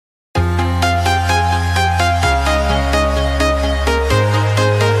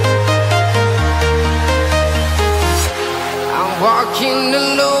Walking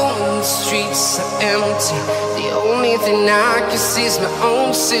alone, the streets are empty. The only thing I can see is my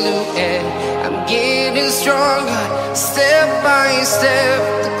own silhouette. I'm getting stronger, step by step.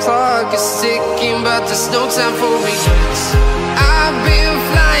 The clock is ticking, but there's no time for regrets. I've been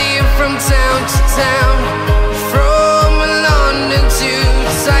flying from town to town, from London to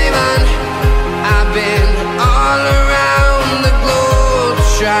Taiwan. I've been all around the globe,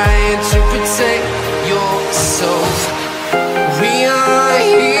 trying to protect your soul. We are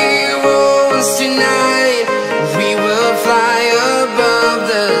heroes tonight. We will fly above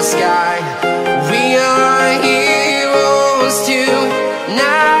the sky. We are heroes tonight.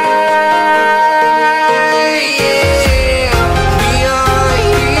 Yeah. We are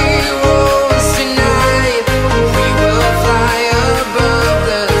heroes tonight. We will fly above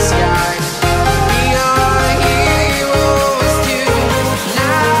the sky. We are heroes tonight.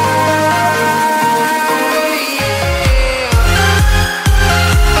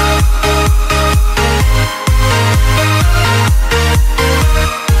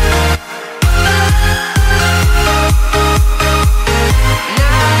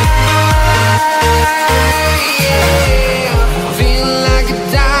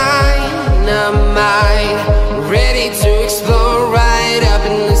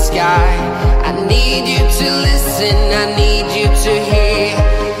 I need you to hear,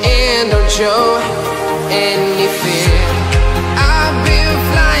 and don't show any fear. I've been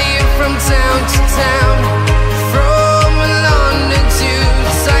flying from town to town, from London to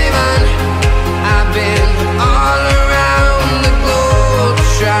Taiwan. I've been all around the globe,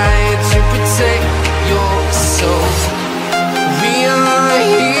 trying to protect your soul. We are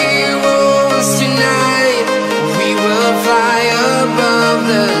heroes tonight. We will fly above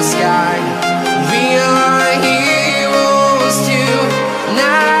the sky. We are heroes tonight.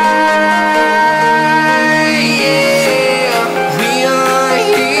 Yeah. We are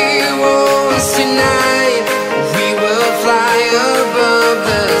heroes tonight. We will fly above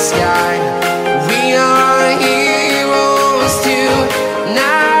the sky. We are heroes tonight.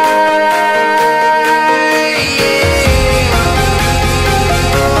 Yeah.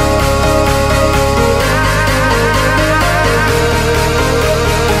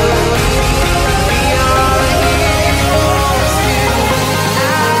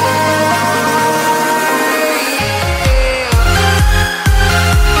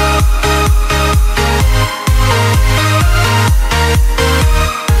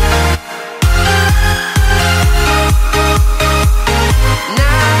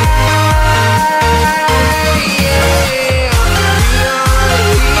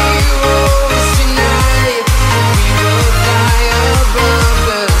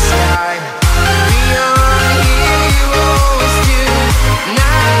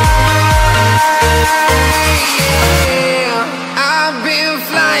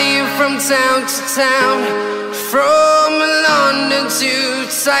 Town to town, from London to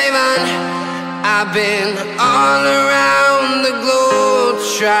Taiwan. I've been all around the globe,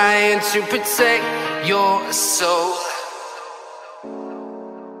 trying to protect your soul.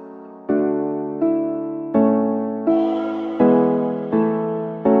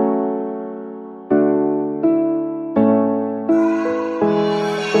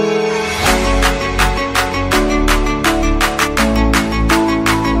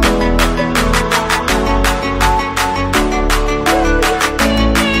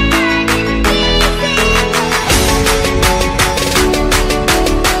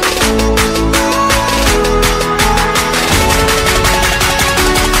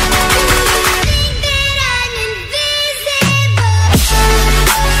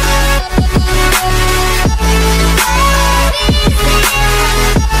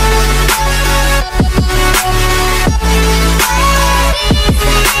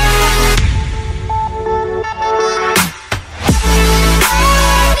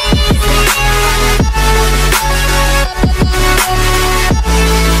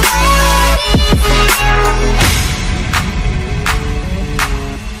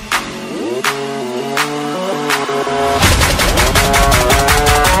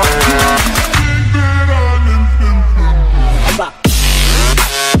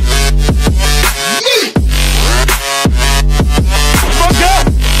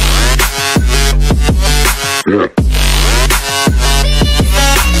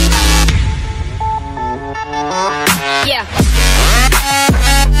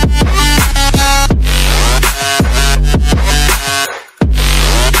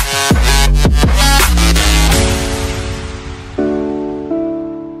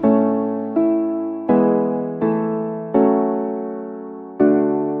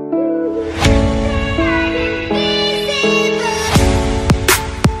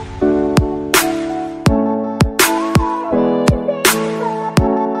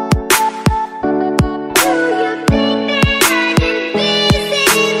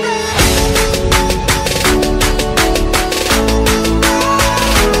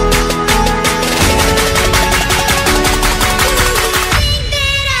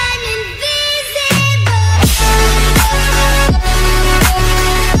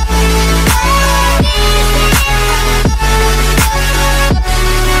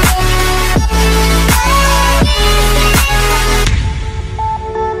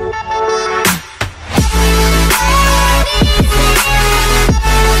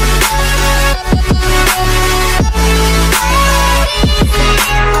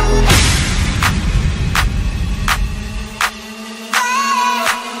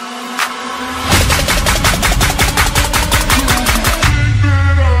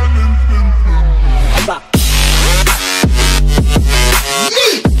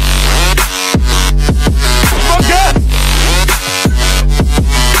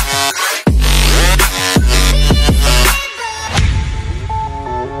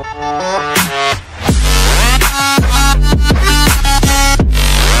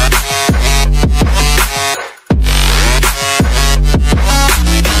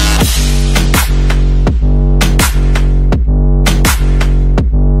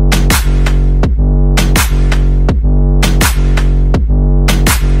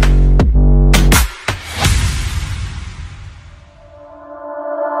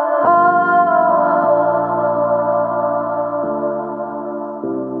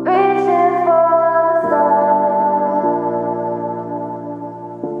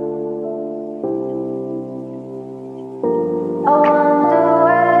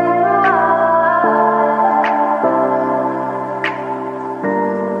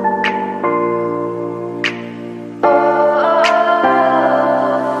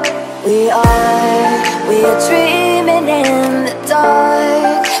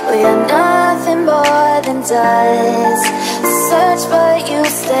 does. Search but you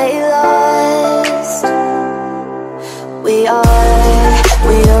stay lost. We are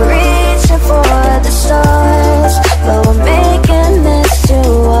reaching for the stars, but we're making this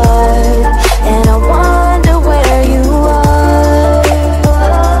too hard. And I wonder where you are.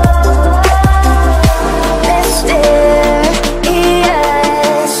 Mysterious,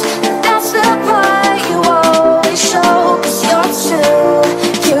 that's the part you always show, 'cause you're too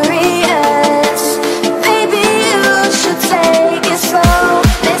curious. Maybe you should take it slow.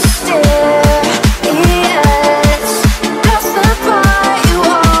 Mysterious, that's the part you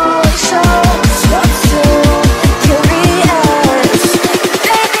always show, 'cause you're too curious.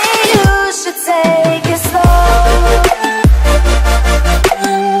 Maybe you should take it slow.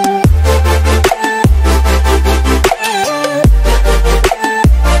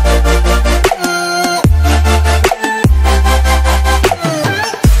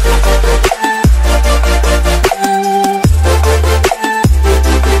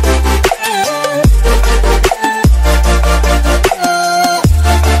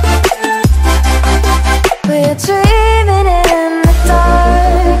 We're dreaming in the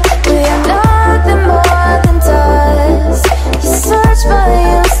dark. We are nothing more than dust. You search but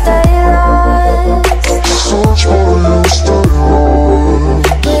you stay lost.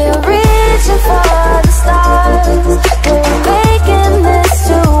 We are reaching for the stars. We're making this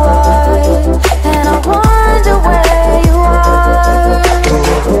too hard. And I wonder where you are.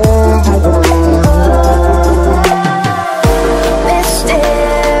 Mysterious,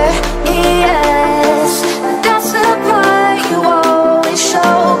 that's the part you always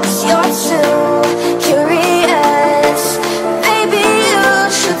show, 'cause you're too curious. Maybe you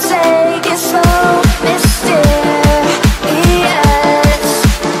should take it slow. Mysterious,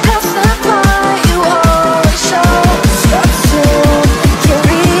 that's the part you always show, 'cause you're too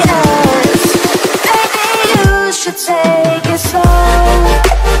curious. Maybe you should take it slow.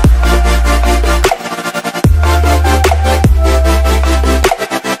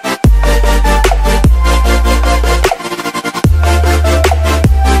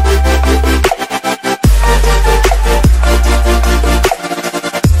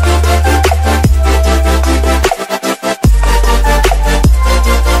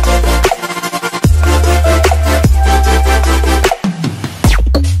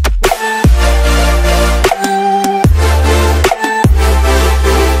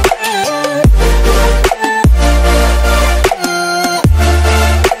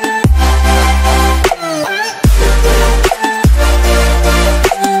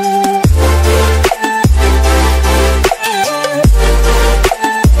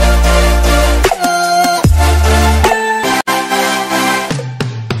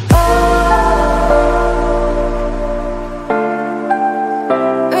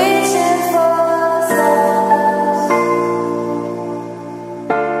 Reaching for the stars.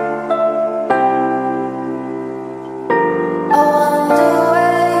 I wonder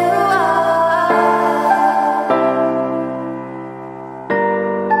where you are.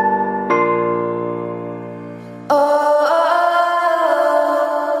 Oh.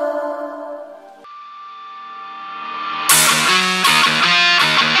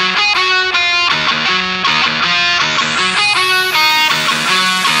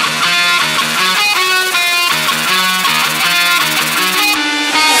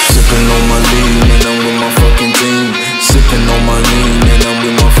 Sipping on my lean and I'm with my fucking team. Sipping on my lean and I'm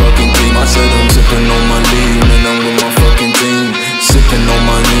with my fucking team. I said I'm sipping on my lean and I'm with my fucking team. Sipping on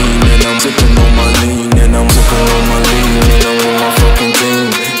my lean and I'm sipping on my lean and I'm sipping on my lean and I'm with my fucking team.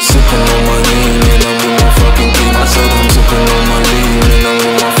 Sipping on my lean and I'm with my fucking team. I said I'm sipping on my lean and I'm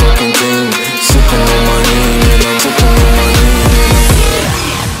with my fucking team. Sipping on my lean and I'm sipping on my lean and I'm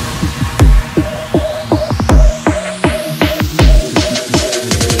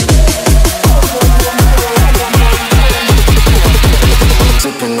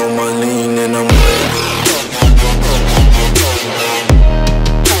sipping on my lean and I'm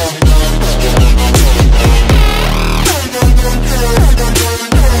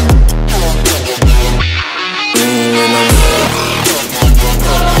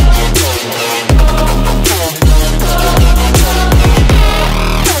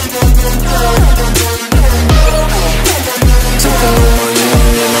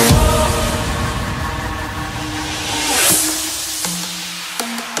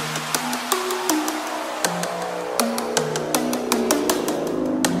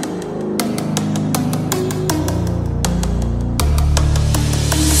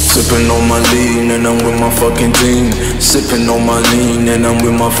sipping on my lean and I'm with my fucking team. Sipping on my lean and I'm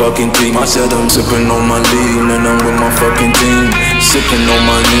with my fucking team. I said I'm sipping on my lean and I'm with my fucking team. Sipping on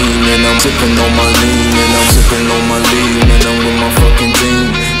my lean and I'm sipping on my lean and I'm sipping on my lean and I'm with my fucking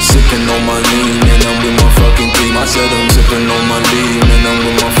team. Sipping on my lean and I'm with my fucking team. I said I'm sipping on my lean and I'm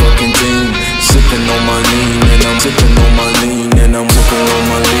with my fucking team. Sipping on my lean and I'm sipping on my lean and I'm sipping on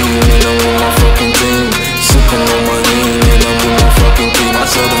my lean and I'm with my fucking team. Sipping on my lean and I'm with my fucking team. I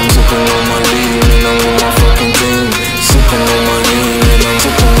said I'm sipping on my lean and I'm with my fucking team. Sipping on my lean and I'm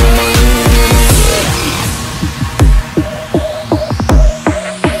sipping on my lean and I'm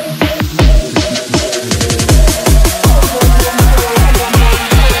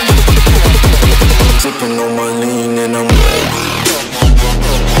sipping on my lean and I'm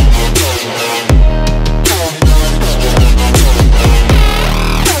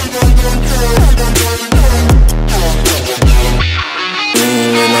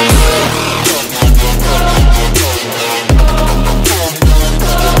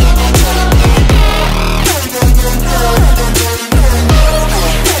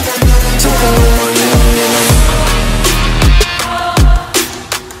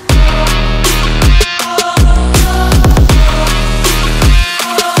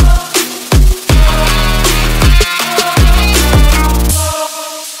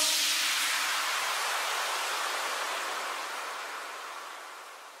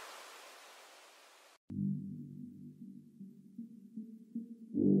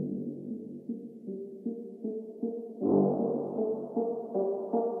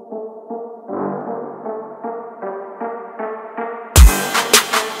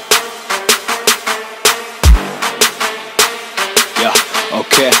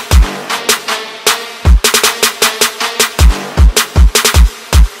okay.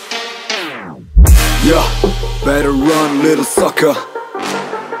 Yeah, better run, little sucker.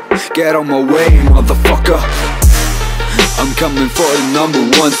 Get on my way, motherfucker. I'm coming for the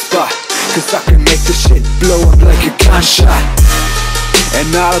 #1 spot, 'cause I can make this shit blow up like a gunshot.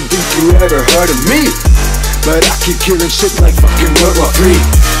 And I don't think you ever heard of me, but I keep killing shit like fucking World War III.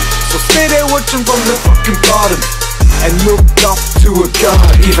 So stay there watching from the fucking bottom and look up to a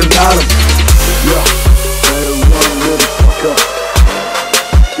god, even Adam. Yeah, better run, little fucker.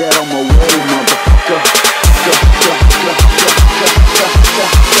 Get on my way, motherfucker.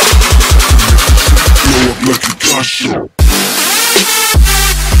 Blow up like a gunshot.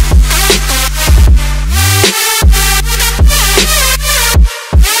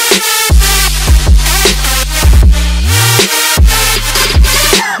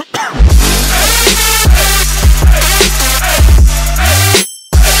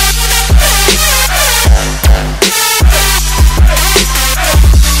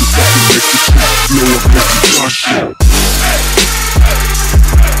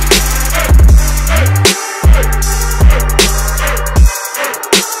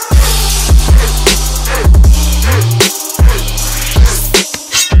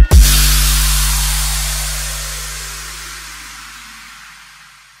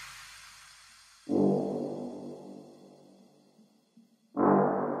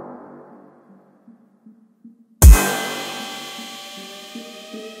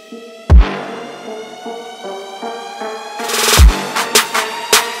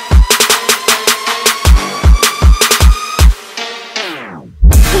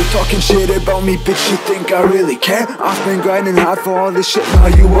 Talking shit about me, bitch, you think I really care? I've been grinding hard for all this shit, now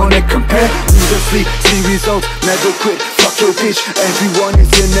you wanna compare? Lose or sleep, see results, never quit, fuck your bitch. Everyone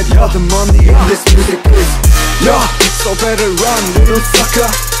is in it for the money in this music biz. Yeah, so better run, little sucker.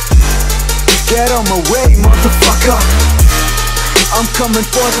 Get on my way, motherfucker. I'm coming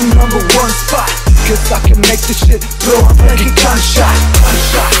for the #1 spot, 'cause I can make this shit blow up like a gunshot.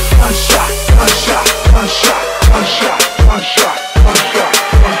 Gunshot, gunshot, gunshot, gunshot, gunshot, gunshot, gunshot.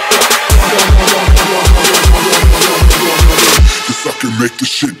 'Cause I can make this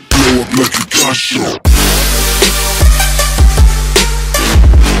shit blow up like a gunshot.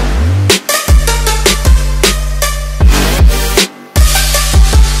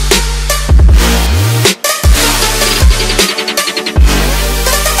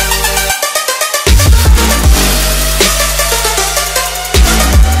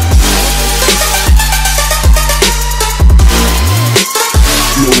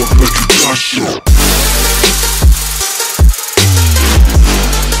 Blow up like a gunshot.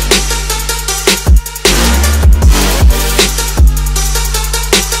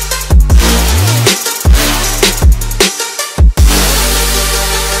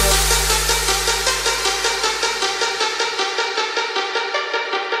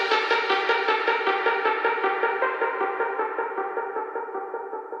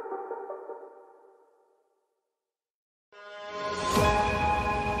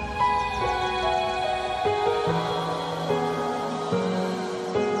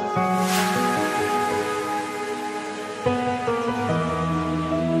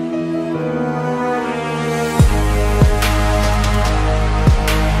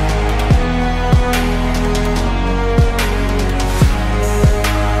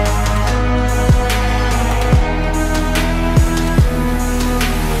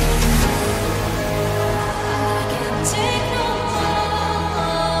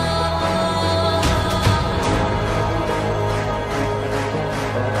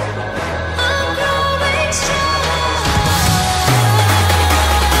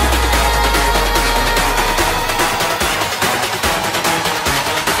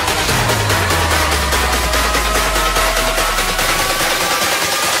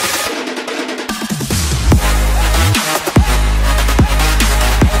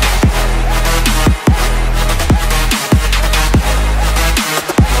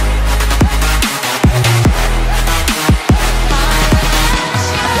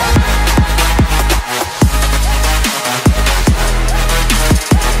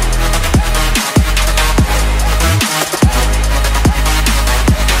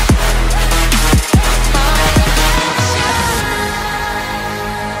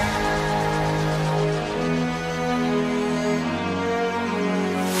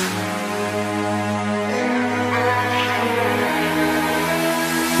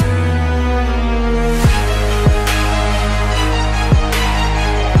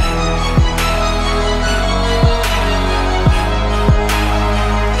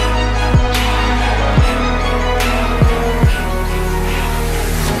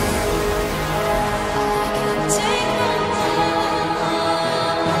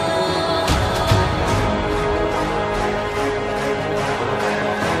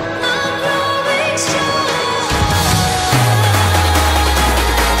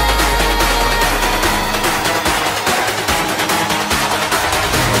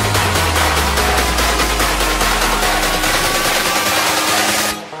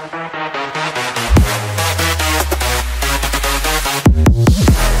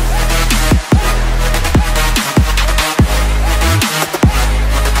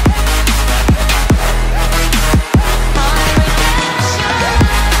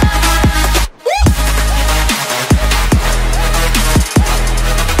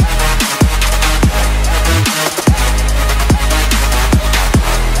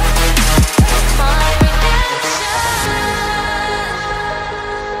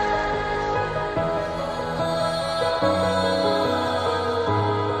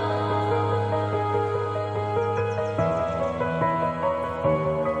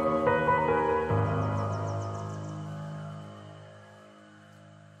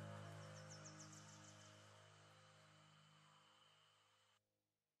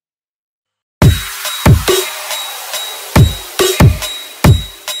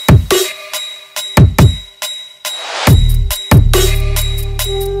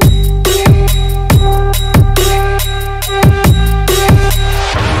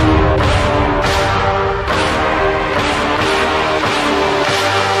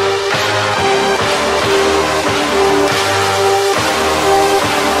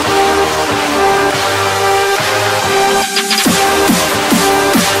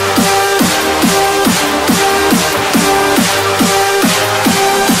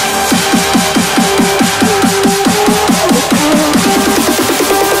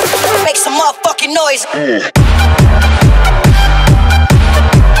 noise.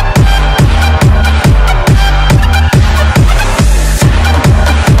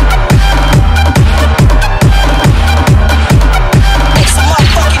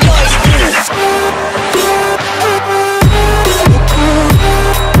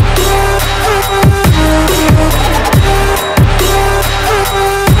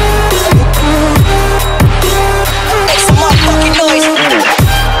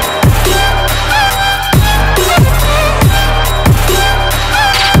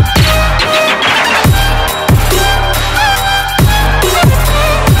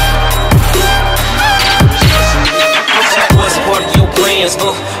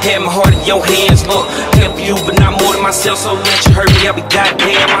 Had my heart in your hands, look. Help you, but not more than myself, so let you hurt me. I'll be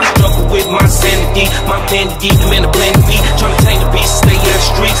goddamn. I struggle with my sanity, my vanity, the man of plan B. Tryna tame the beast, stay in the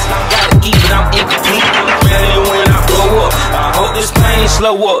streets. I gotta eat, but I'm incomplete. I'm ready when I blow up. I hope this pain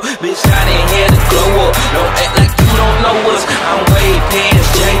slow up. Bitch, I done had to glow up. Don't act like you don't know us. I'm way past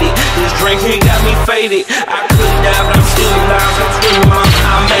jaded. This drink here got me faded. I couldn't die, but I'm still alive. I'm still alive.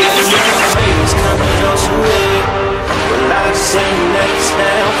 I made it. It's coming on to it. Well, I say next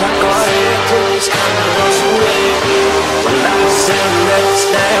now, I got it, please come on to it. Well, I say next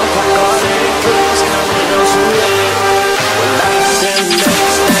now, I got it, please come on to it. Well, I say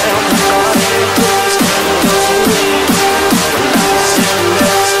next now, I got it, please come on to it. Well, I say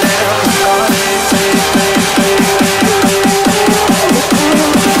next now, I got it,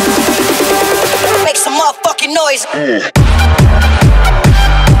 Make some motherfucking noise.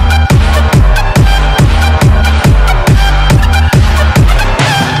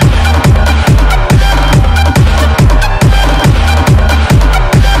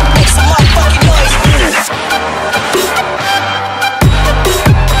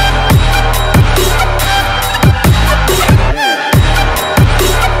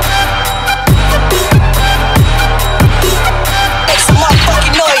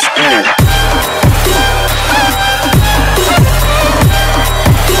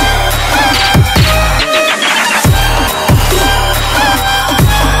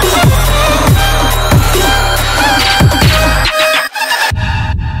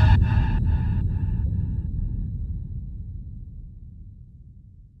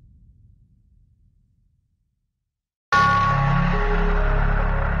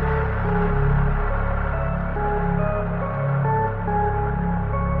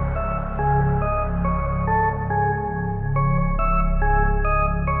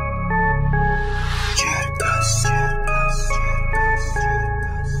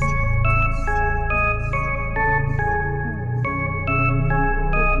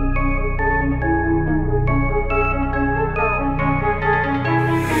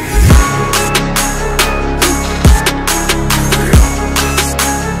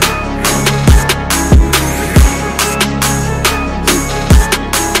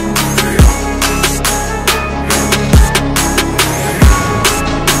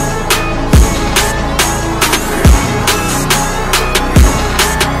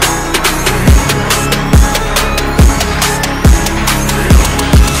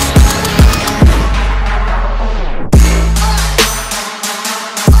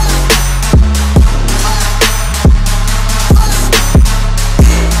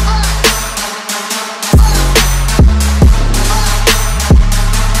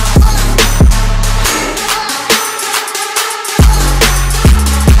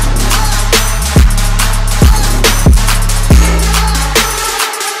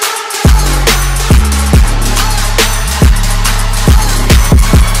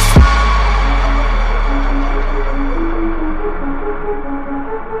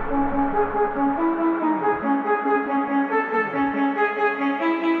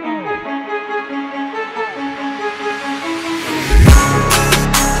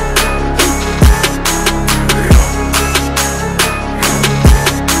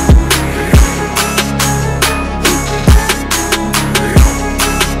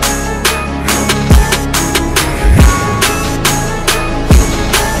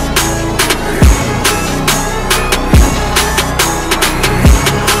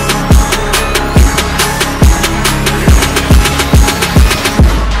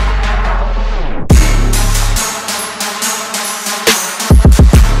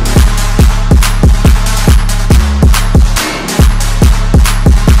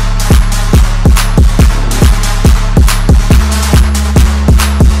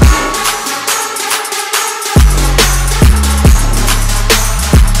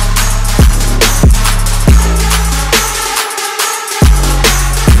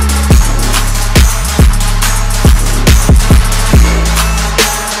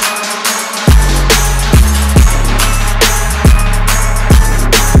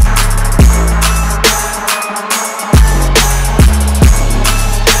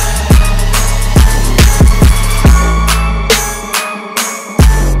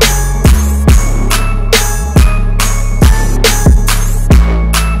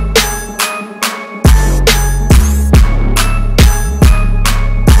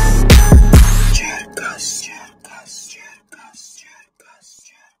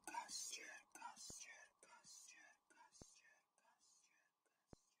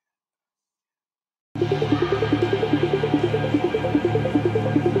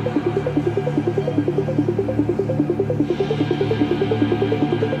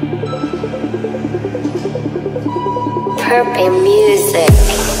 play music.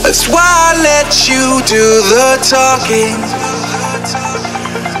 That's why I let you do the talking.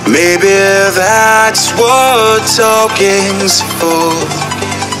 Maybe that's what talking's for.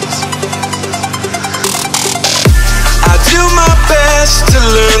 I do my best to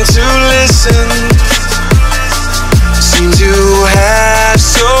learn to listen. Seem to have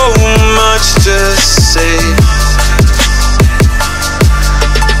so much to say.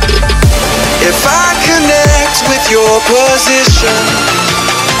 If I connect with your position,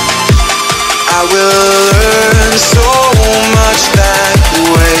 I will learn so much that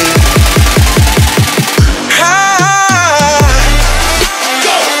way.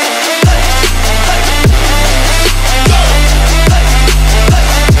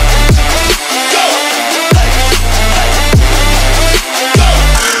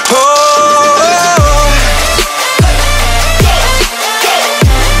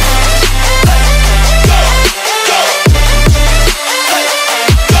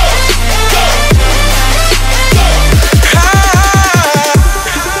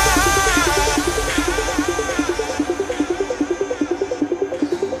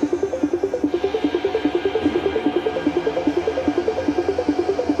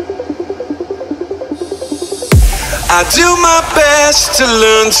 I do my best to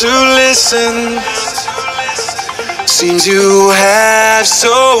learn to listen. Seem to have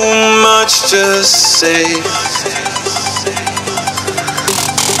so much to say.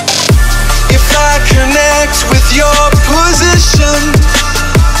 If I connect with your position,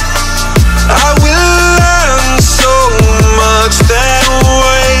 I will learn so much that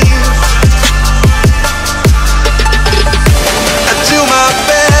way. I do my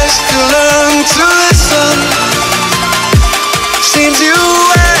best to learn to listen. Seems you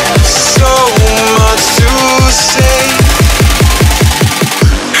have so much to say.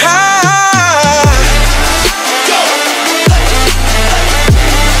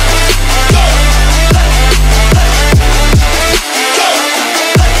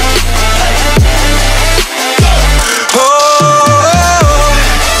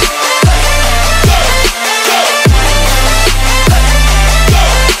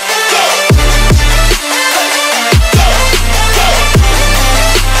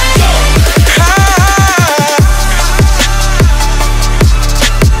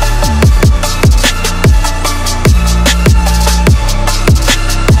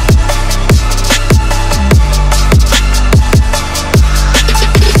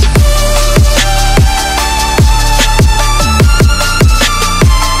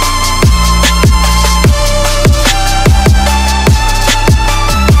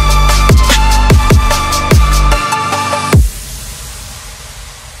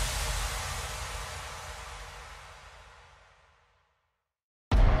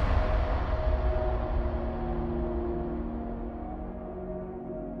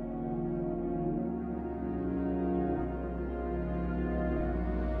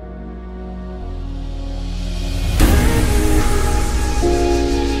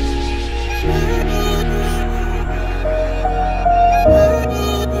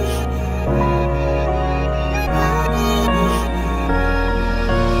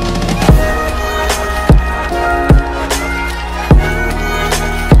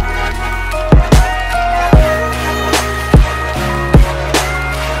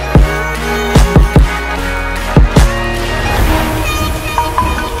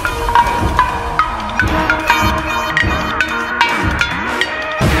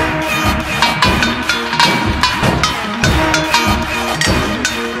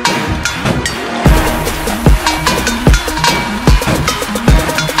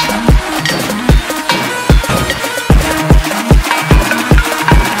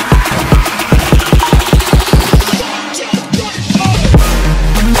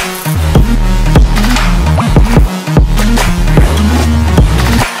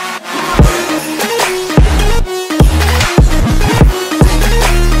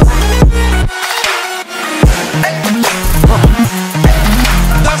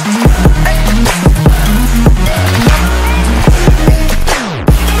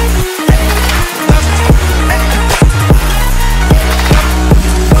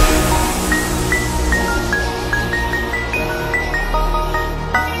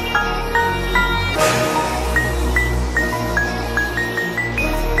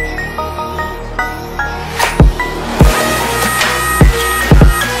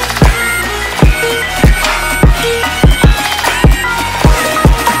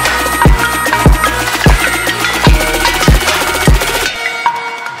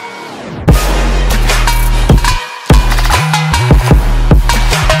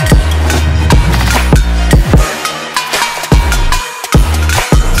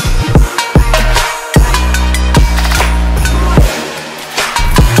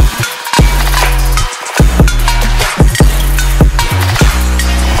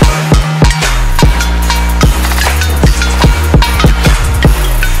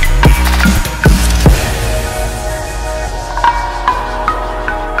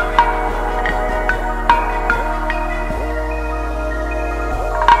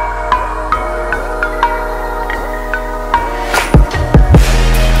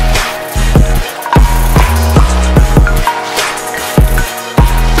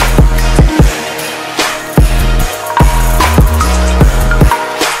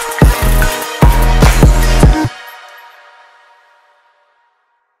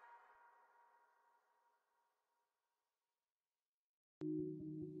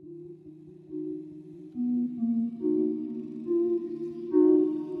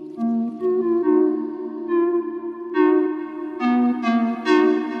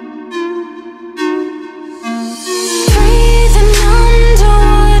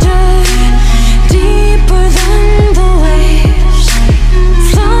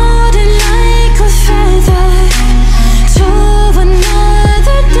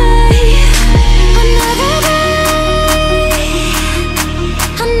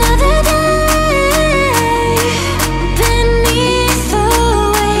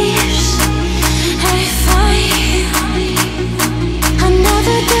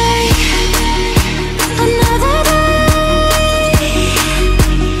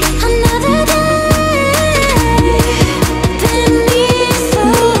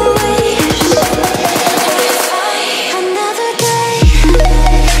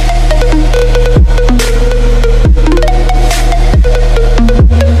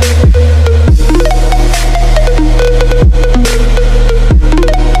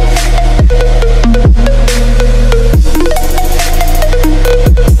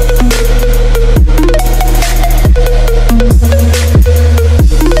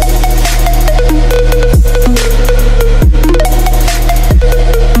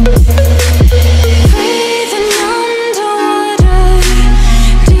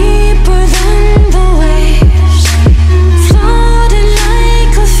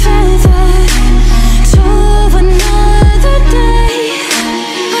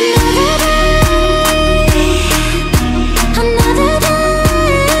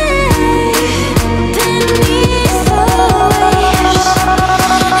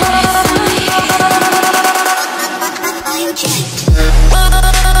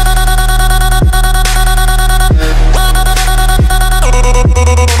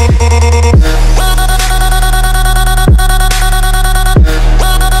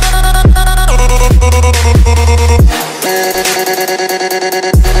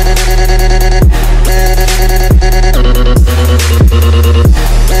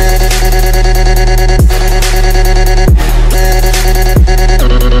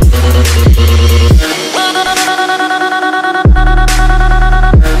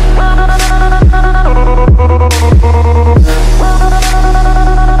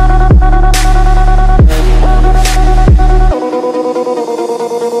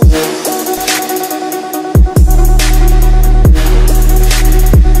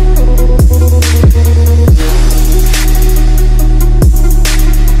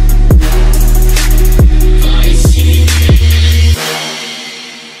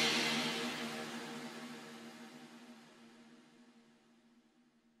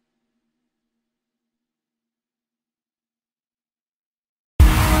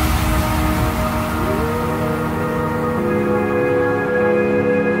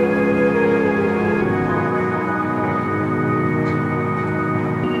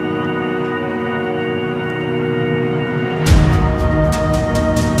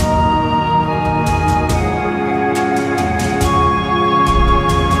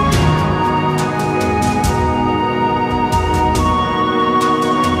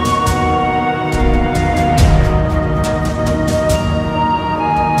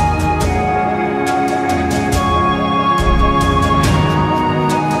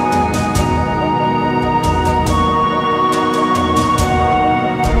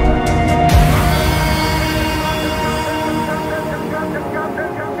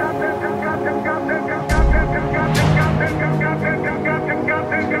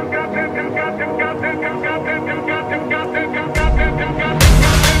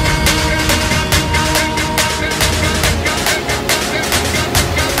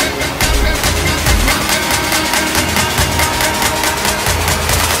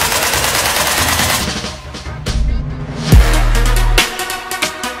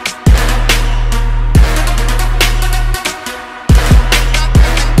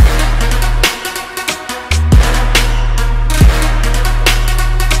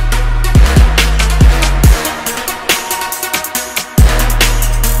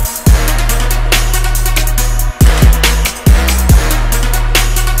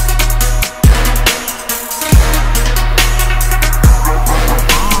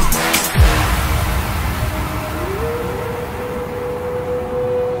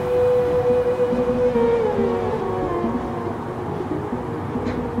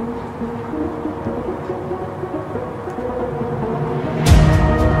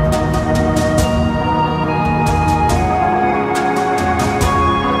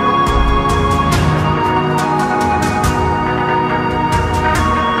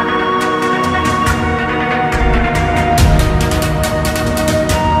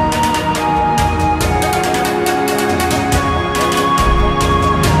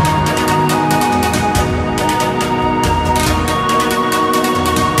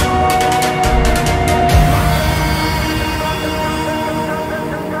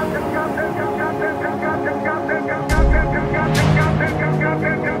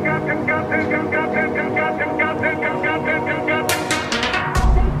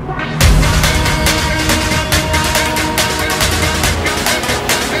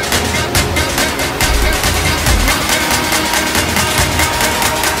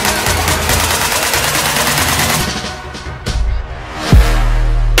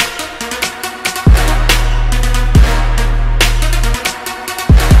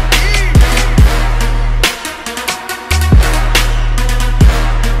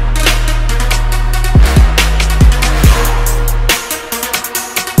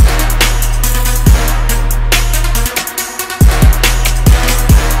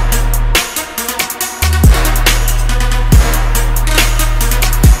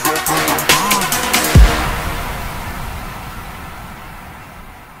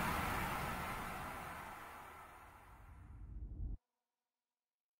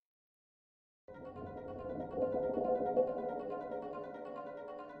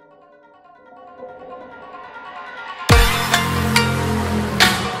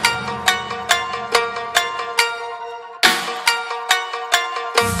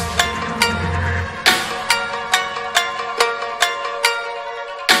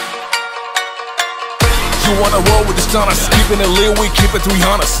 wanna roll with the stunners, keeping it real, we keep it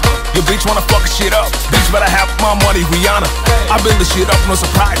 300s. Your bitch wanna fuck shit up, bitch better have my money, Rihanna. I build this shit up, no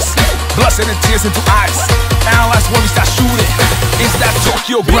surprise. Blood, sweat, and tears into eyes. Analyze when we start shooting. It's that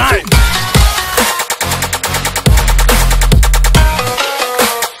Tokyo grind.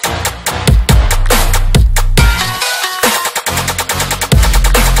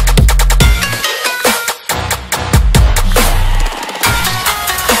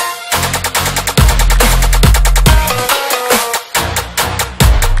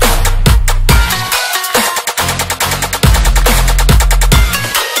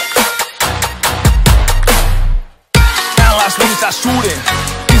 Shooting,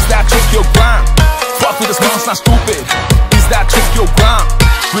 is that Tokyo grind? Fuck with this monster, not stupid. Is that Tokyo grind?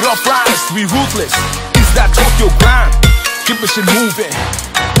 We don't rise, we ruthless. Is that Tokyo grind? Keep the shit moving.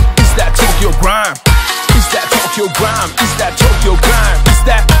 Is that Tokyo grind? Is that Tokyo grind? Is that Tokyo grind? Is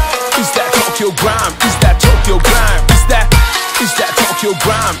that Tokyo grind? Is that Tokyo grind? Is that Tokyo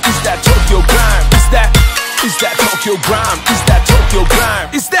grind? Is that Tokyo grind? Is that Tokyo grind? Is that Tokyo grind?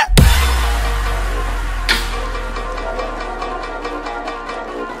 Is that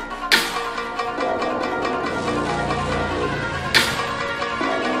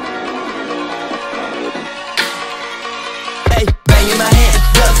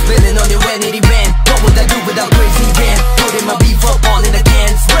spinning on your when it event. What would I do without crazy band? Putting my beef up all in the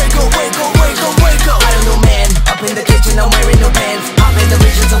dance. Wake up, wake up, wake up, wake up. I don't know, man. Up in the kitchen, I'm wearing no pants. I'm in the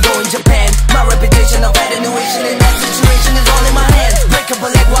regions, I'm going Japan. My reputation of attenuation in that situation is all in my hands. Break up a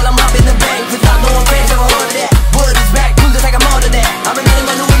leg while I'm robbing the bank. Without no offense, never heard of that. Word is back, who's the like I'm out of that. I'm an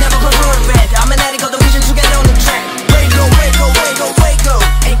animal who never prefer a vet. I'm an addict of the vision to get on the track. Wake up, wake up, wake up, wake up.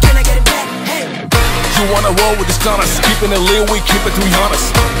 Hey, can I get it back? Hey. You wanna roll with the stunners, keeping it real, we keep it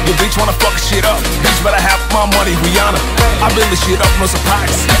 300s. Your bitch wanna fuck shit up, bitch better have my money, Rihanna. I build this shit up, no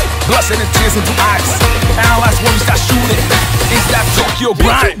surprise. Blood, sweat, and tears into eyes. Analyze when we start shooting. It's that Tokyo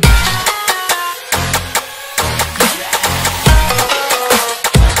grind.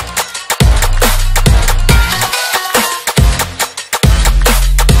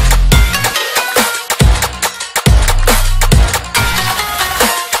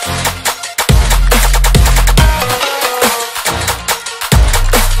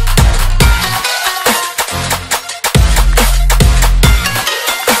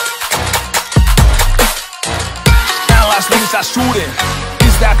 Shooting,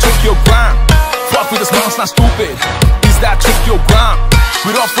 is that Tokyo grind? Fuck with this monster, not stupid. Is that Tokyo grind?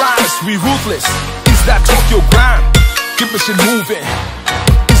 We don't rise, we ruthless. Is that Tokyo grind? Keep the shit moving.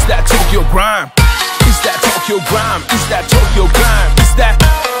 Is that Tokyo grind? Is that Tokyo grind? Is that Tokyo grind? Is that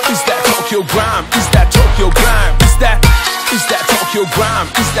Tokyo grind? Is that Tokyo grind? Is that Tokyo grind?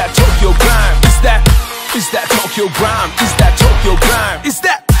 Is that Tokyo grind? Is that Tokyo grind? Is that Tokyo grind? Is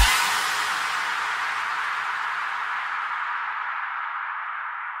that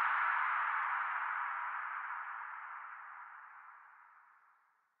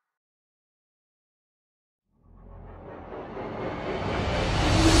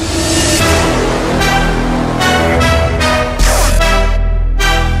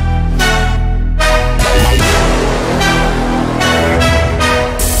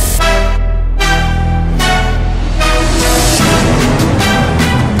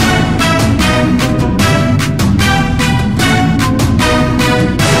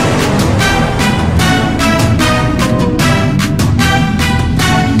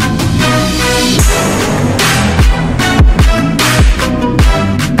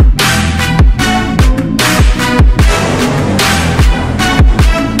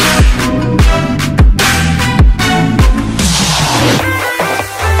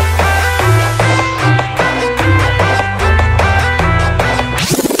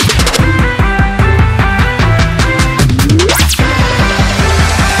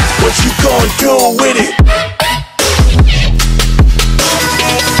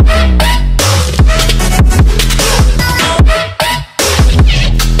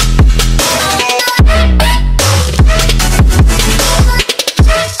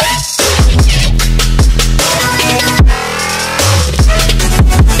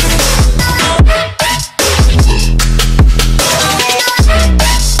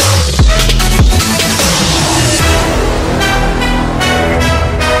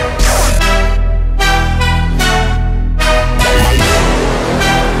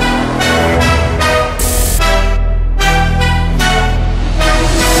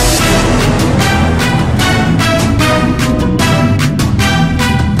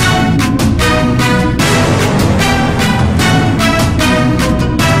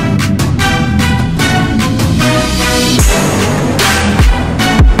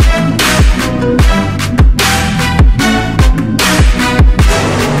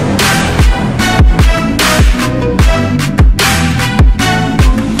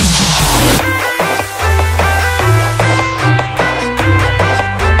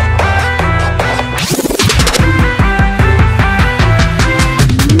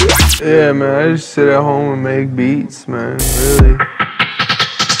Yeah, man, I just sit at home and make beats, man, really.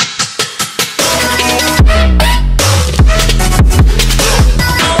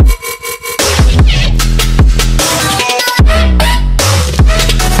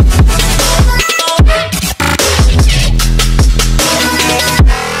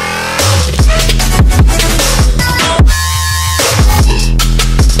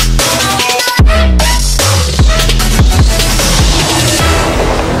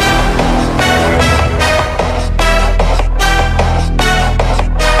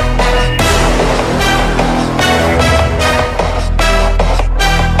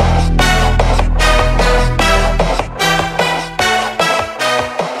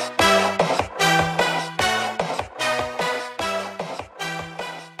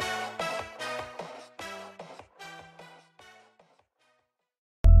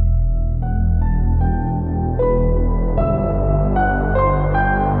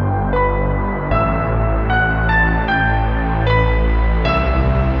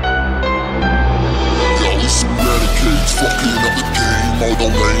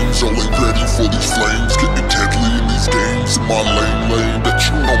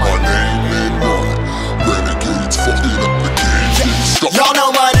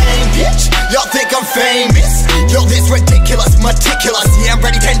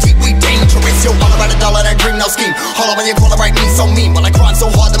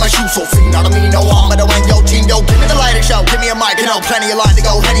 Plenty of line to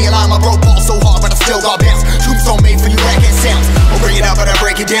go, any line, my broke ball so hard, but I still got bounce. Tombstone made for you racket sounds. I'll bring it up, but I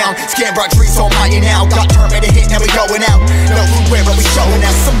break it down. Scan bright trees on my now. Got turn made a hit, now we going out. No clue where, but we showing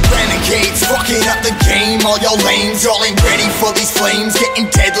out. Some renegades fucking up the game. All y'all lames, y'all ain't ready for these flames.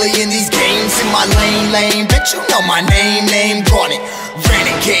 Getting deadly in these games. In my lane, bet you know my name, run it.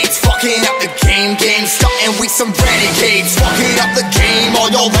 Renegades fucking up the game, starting with some renegades fucking up the game.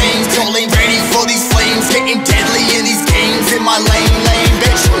 All y'all lames, y'all ain't ready for these flames. Getting deadly in these games. In my lane,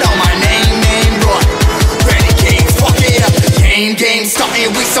 bet you know my name, run it. Renegades fucking up the game,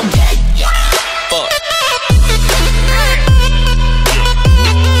 starting with some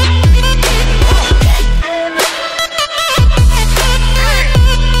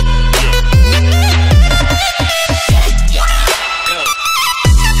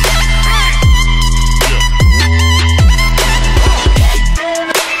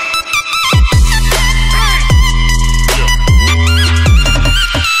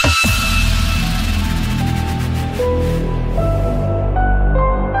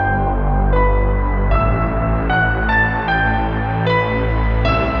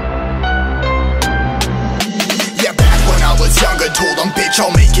I'll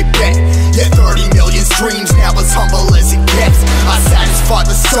make it back. Yeah, 30 million streams, now as humble as it gets. I satisfy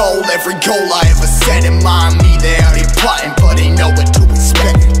the soul, every goal I ever set in mind. Me, they out here plotting, but they know what to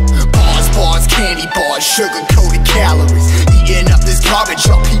expect. Bars, candy bars, sugar-coated calories. Eating up this garbage,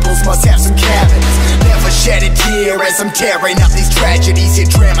 y'all peoples must have some cavities. Never shed a tear as I'm tearing up these tragedies. Your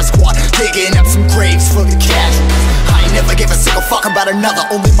drama squad, digging up some graves for the casualties. I ain't never give a single fuck about another.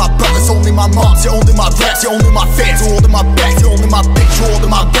 Only my brothers, only my moms, you're only my raps, you're only my fans, you're only my backs, you're only my bitch, you're only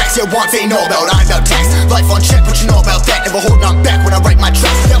my backs. Your wants ain't know about, I'm about tax. Life on check, but you know about that. Never holding on back when I write my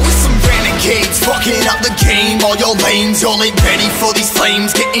tracks. Now with some renegades, fucking up the game. All your lanes, y'all ain't ready for these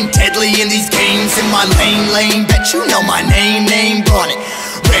flames. Getting deadly in these games. In my lane, bet you know my name, run it.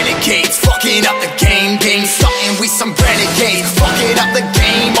 Renegades, fucking up the game, starting with some renegades, fucking up the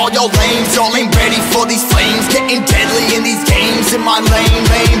game. All your lanes, y'all ain't ready for these flames. Getting deadly in these games. In my lane,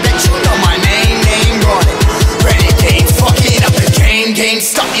 bet you know my name, run it. Renegades, fucking up the game,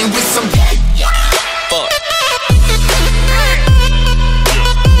 starting with some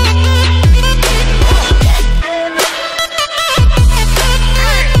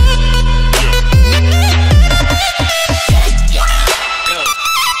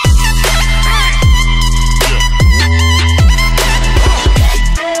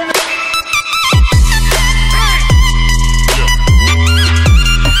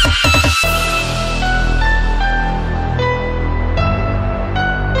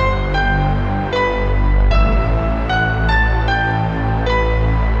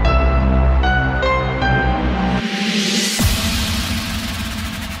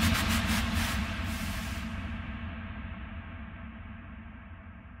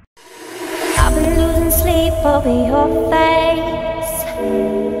over your face.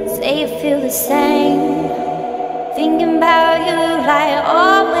 Say you feel the same. Thinking about you like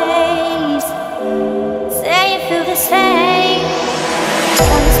always. Say you feel the same.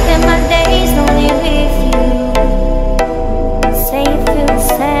 Wanna spend my days only with you. Say you feel the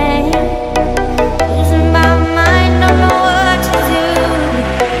same. Losing my mind, don't know what to do.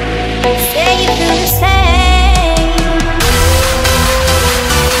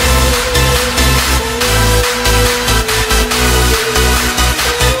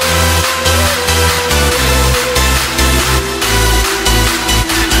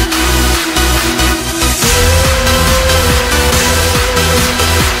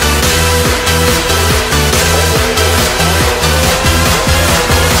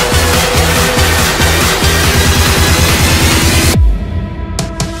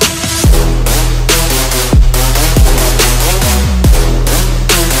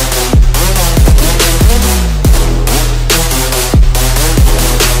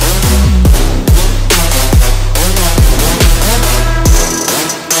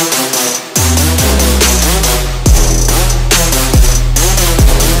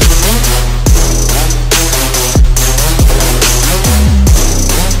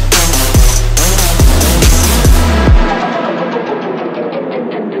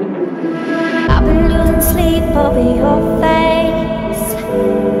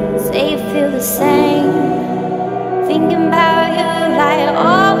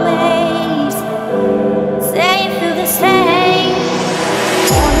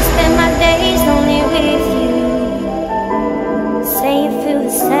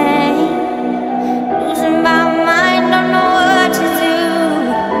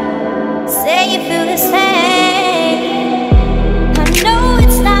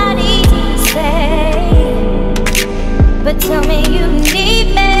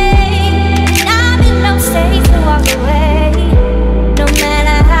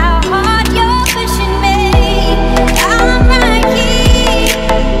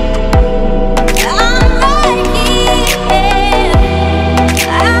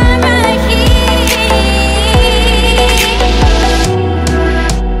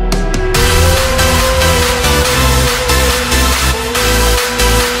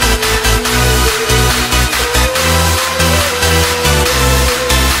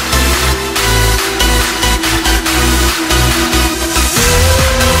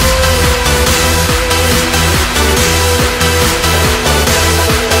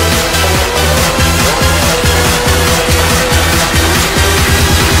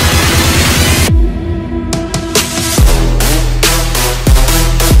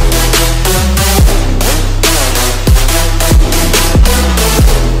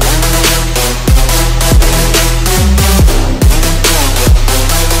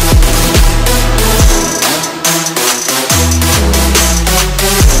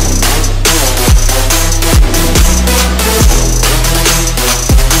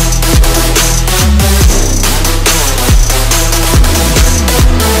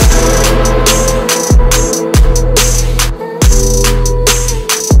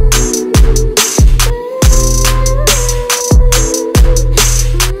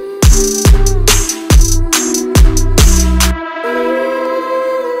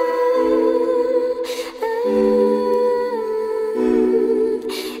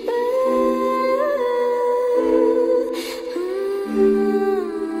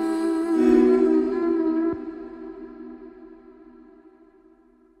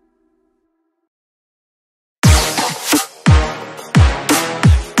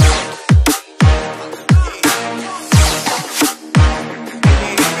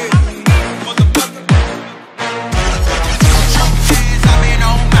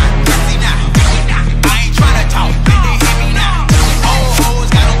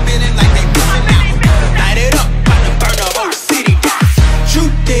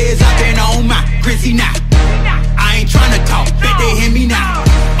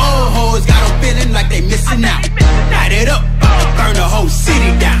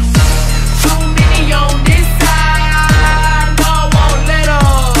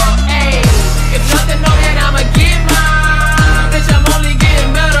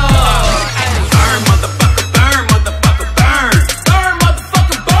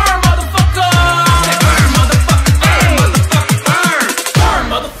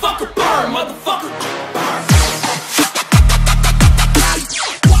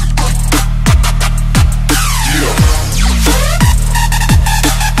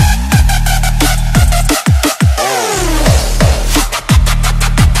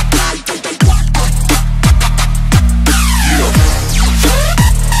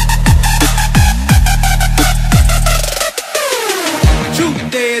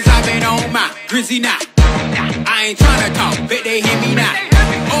 Grizzy now. I ain't tryna talk, bet they hear me now.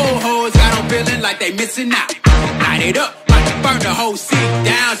 Old hoes got them feeling like they missing out. Light it up, like to burn the whole city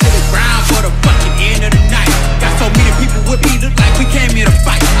down to the ground for the fucking end of the night. Got so many people with me, look like we came here to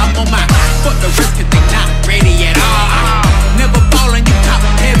fight. I'm on my fuck the risk, cause they not ready at all. Never ballin', you top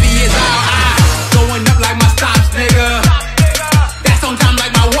heavy as all. Going up like my stops, nigga. That's on time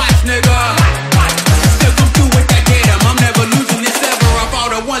like my watch, nigga. Still come through with that get 'em. I'm never losing this ever. Of all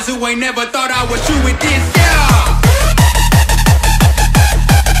the ones who ain't never thought I was true with this, yeah.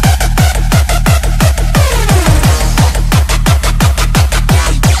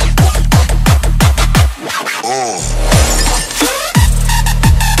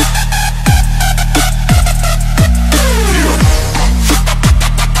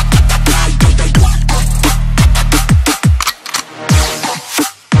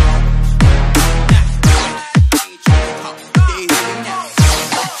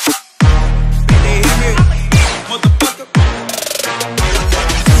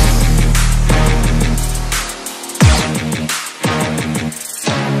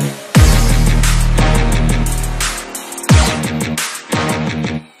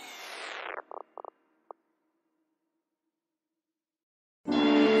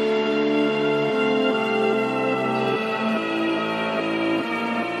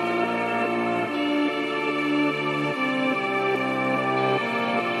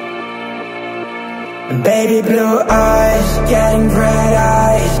 Baby blue eyes, getting red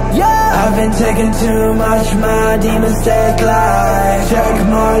eyes. Yeah, I've been taking too much, my demons take life. Check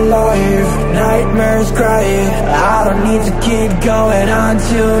my life, nightmares crying. I don't need to keep going on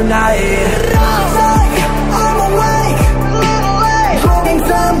tonight.